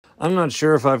I'm not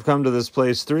sure if I've come to this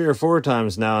place 3 or 4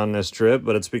 times now on this trip,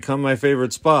 but it's become my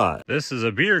favorite spot. This is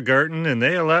a beer garden and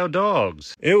they allow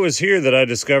dogs. It was here that I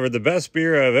discovered the best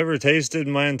beer I've ever tasted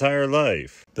in my entire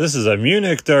life. This is a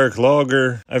Munich Dark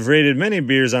Lager. I've rated many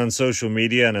beers on social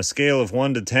media on a scale of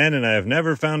 1 to 10 and I have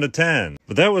never found a 10.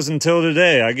 But that was until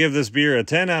today. I give this beer a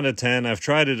 10 out of 10. I've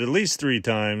tried it at least 3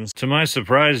 times. To my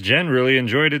surprise, Jen really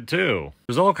enjoyed it too.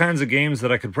 There's all kinds of games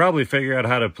that I could probably figure out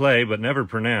how to play but never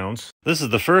pronounce. This is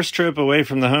the first trip away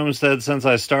from the homestead since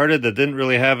I started that didn't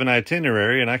really have an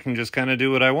itinerary and I can just kind of do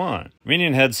what I want.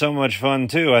 Minion had so much fun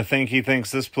too. I think he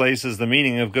thinks this place is the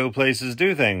meaning of go places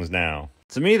do things now.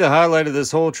 To me, the highlight of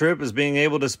this whole trip is being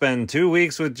able to spend 2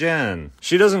 weeks with Jen.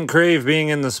 She doesn't crave being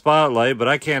in the spotlight, but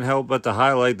I can't help but to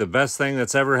highlight the best thing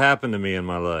that's ever happened to me in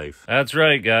my life. That's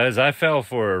right, guys. I fell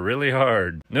for her really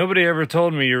hard. Nobody ever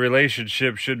told me your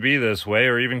relationship should be this way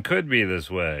or even could be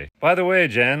this way. By the way,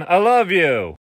 Jen, I love you!